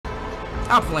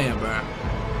I'm playing, bro.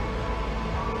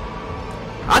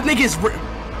 I think it's...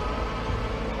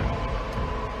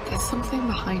 There's something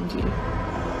behind you.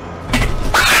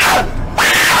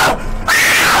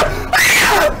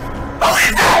 Who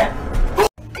is that?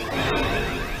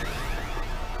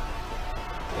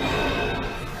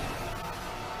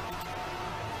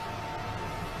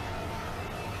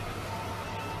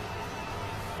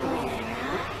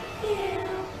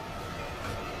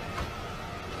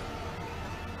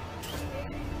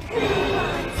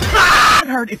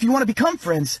 Heart if you want to become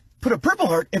friends. Put a purple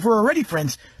heart if we're already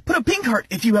friends. Put a pink heart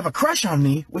if you have a crush on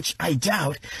me, which I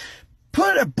doubt.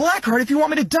 Put a black heart if you want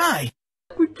me to die.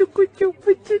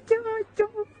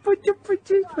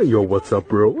 Yo, what's up,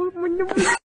 bro?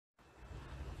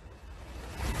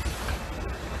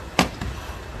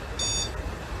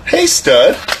 Hey,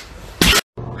 stud.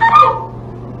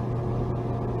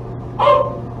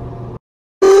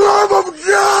 Love of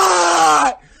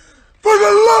God! For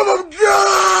the love of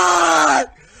God!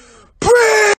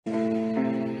 Pray!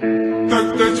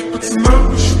 Дать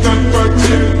пацанам посчитать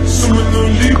потери. Суммы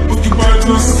нули, погибает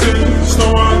на сцене.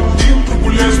 Снова один,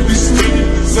 прогуляюсь без тени.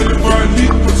 Заливали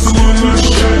поцелуй на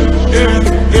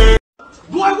шее.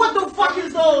 Boy, what the fuck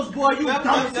is those, boy? You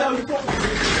dumb self.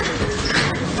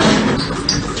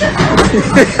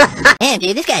 Damn,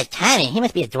 dude, this guy's tiny. He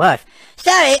must be a dwarf.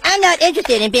 Sorry, I'm not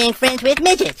interested in being friends with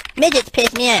midgets. Midgets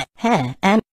piss me off.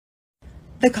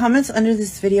 The comments under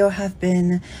this video have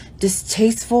been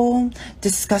distasteful,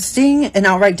 disgusting, and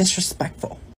outright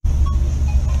disrespectful.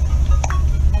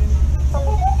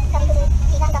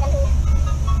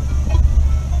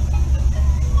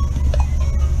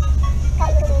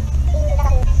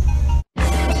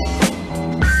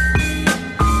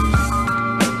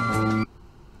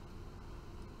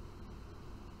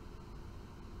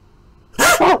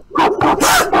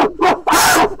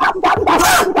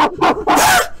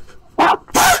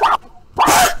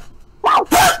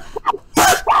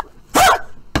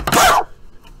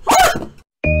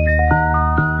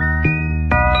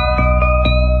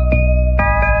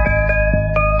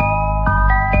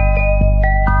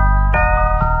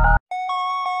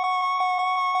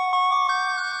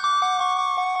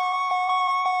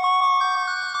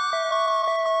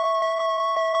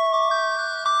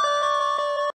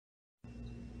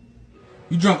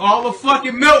 You drunk all the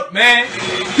fucking milk, man.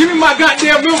 Give me my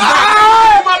goddamn milk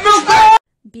back. My milk back.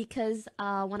 Because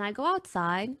when I go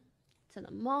outside to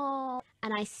the mall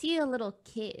and I see a little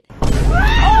kid,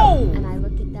 and I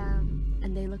look at them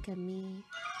and they look at me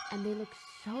and they look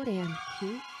so damn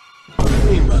cute. What do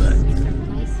you mean by that? They're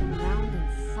nice and round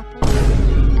and supple,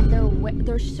 and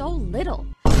they're so little,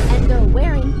 and they're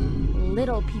wearing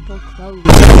little people clothes.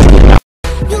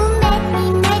 You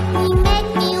make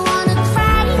me wanna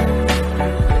cry.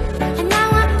 And now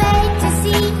I'm ready to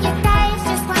see your face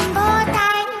just one more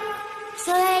time.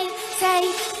 So they say,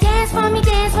 dance for me,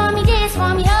 dance for me, dance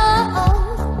for me, oh,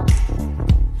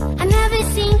 oh. I never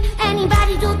seen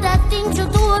anybody do the things you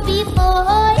do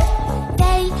before.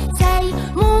 They say,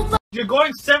 move on. You're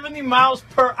going 70 miles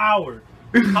per hour.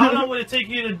 How long would it take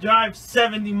you to drive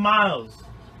 70 miles?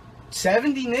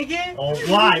 70, nigga? Oh,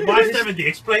 why? Why 70?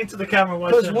 Explain to the camera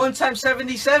why 70. Because 1 times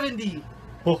 70, 70.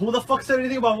 Well, who the fuck said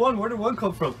anything about 1? Where did 1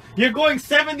 come from? You're going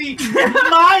 70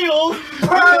 miles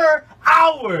per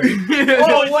hour.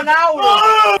 Oh, 1 hour.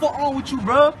 What's on with you,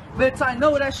 bro? Let I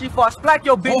know that shit for I splack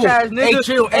your bitch ass nigga.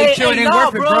 Hey, chill, it ain't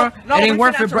worth it, bro. It ain't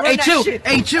worth it, bro. Hey, chill,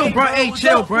 bro. Hey,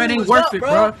 chill, bro. It ain't worth it,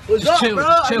 bro. Just chill.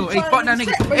 Hey, fuck that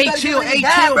nigga. Hey, chill,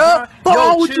 bro.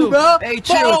 Yo, chill. Hey,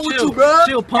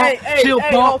 chill, pump. Chill,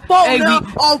 pump. Hey,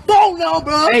 on phone now,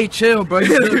 bro. Hey, chill, bro.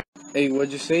 Hey,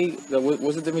 what'd you say?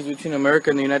 What's the difference between America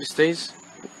and the United States?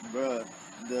 Bruh,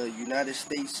 the United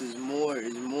States is more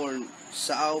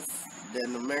south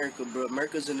than America, bro.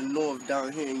 America's in the north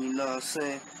down here, you know what I'm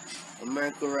saying?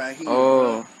 America right here,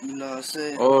 bro. You know what I'm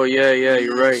saying? Oh, yeah,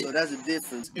 you're right. So that's the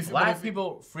difference. Black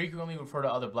people frequently refer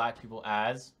to other black people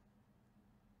as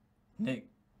Nick.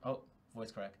 Oh,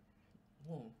 voice crack.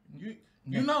 Whoa, you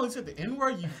not only said the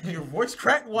N-word, your voice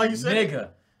cracked while you said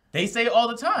nigga. They say it all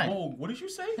the time. Whoa, what did you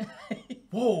say?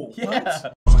 Whoa, yeah. What?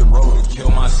 Off the road and kill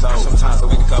myself. Sometimes I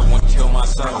wake up and want to kill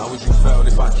myself. How would you feel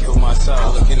if I killed myself?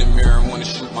 I look in the mirror and want to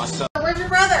shoot myself. Where's your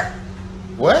brother?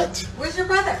 What? Where's your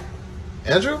brother?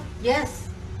 Andrew? Yes.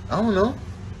 I don't know.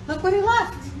 Look what he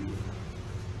left.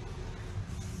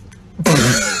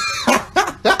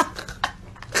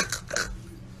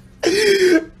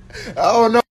 I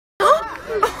don't know.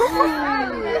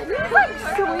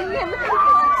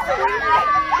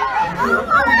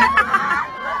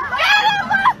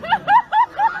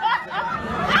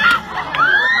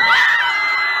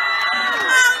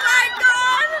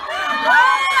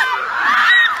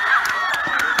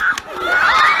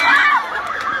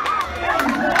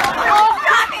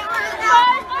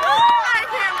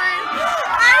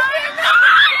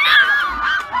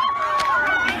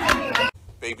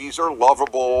 are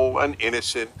lovable and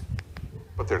innocent,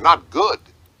 but they're not good.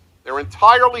 They're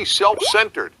entirely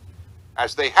self-centered,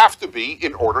 as they have to be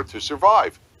in order to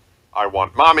survive. I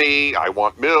want mommy, I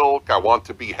want milk, I want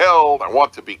to be held, I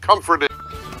want to be comforted.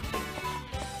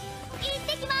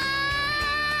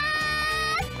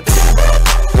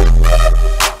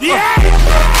 Yeah!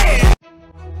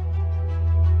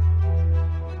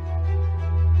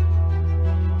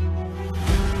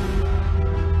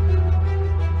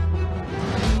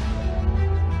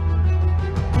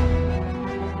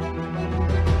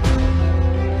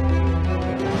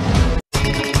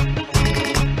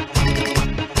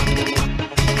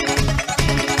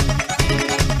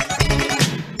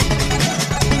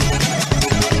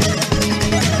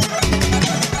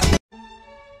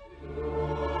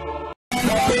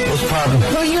 What's poppin'?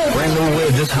 Brand new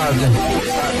whip, just hoppin'.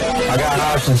 I got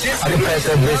options. I can pass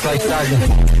that bitch like stocking.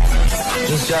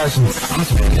 Just joshing. I'm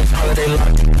spending this holiday lock.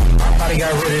 I probably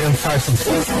got rid of them toxins.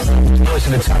 Voice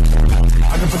in the top.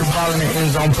 I can put the ball in the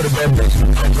end zone, put a bad bitch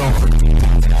in the end zone.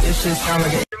 This shit sound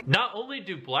like a... Not only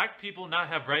do black people not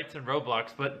have rights in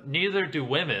Roblox, but neither do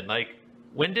women. Like,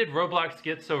 when did Roblox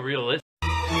get so realistic?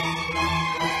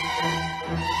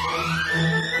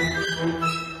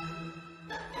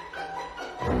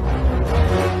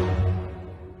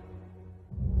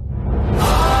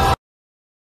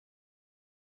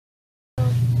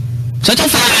 Shut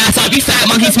your fat ass up, you fat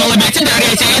monkey, smaller bitch, and dirty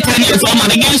ass, you're 10 years old,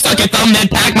 money, you stuck your thumb in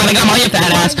pack, money, I'm on your fat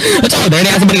ass. What's all dirty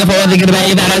ass, I'm putting a forward, thinking about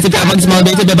you fat ass, you fat monkey, smaller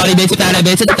bitch, you big body bitch, you fat ass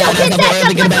bitch, you fat ass, I'm forward,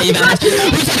 thinking about you fat ass.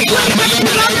 Who's trying to get loud about you,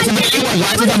 fat ass, somebody, you want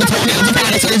glasses, I'm a told you, I'm a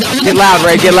fat ass, get loud,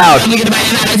 Ray, get loud.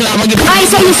 Alright,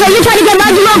 so you're trying to get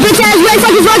loud, you little bitch ass, Ray,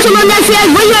 fucking watch your little next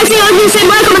ass, what you actually on, you say,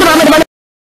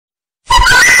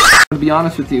 To be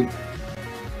honest with you,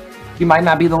 you might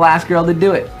not be the last girl to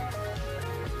do it.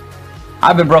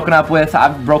 I've broken up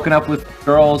with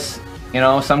girls, you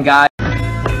know, some guy.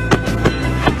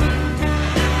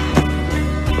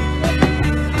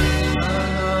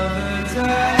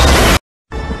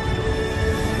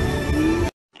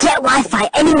 Get Wi-Fi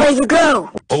anywhere you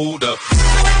go. Hold up.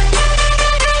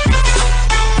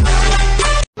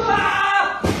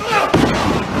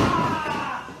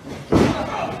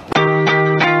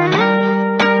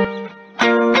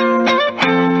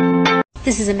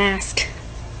 This is a mask.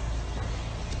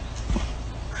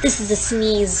 This is a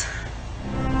sneeze.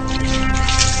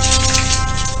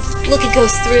 Look, it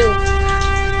goes through.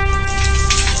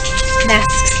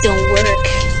 Masks don't work.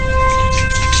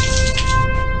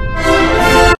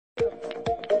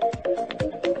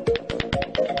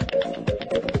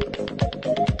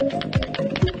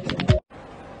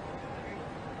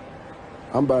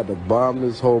 I'm about to bomb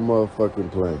this whole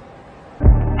motherfucking plane.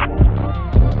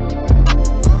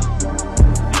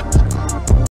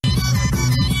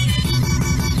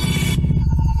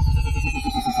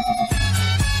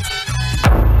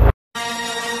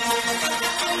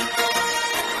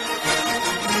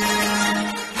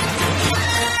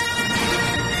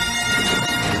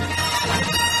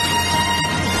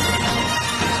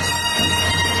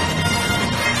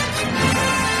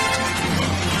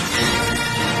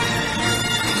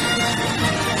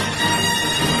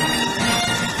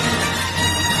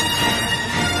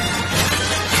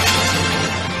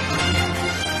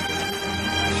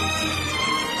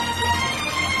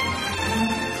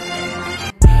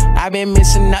 I've been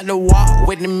missing out the walk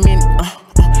with the minute.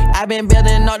 I've been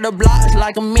building up the blocks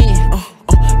like a million.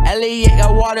 Elliot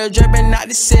got water dripping out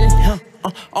the ceiling.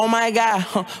 Oh my God,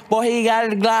 boy he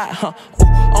got a Glock.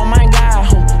 Oh my God,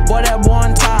 boy that boy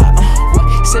on top.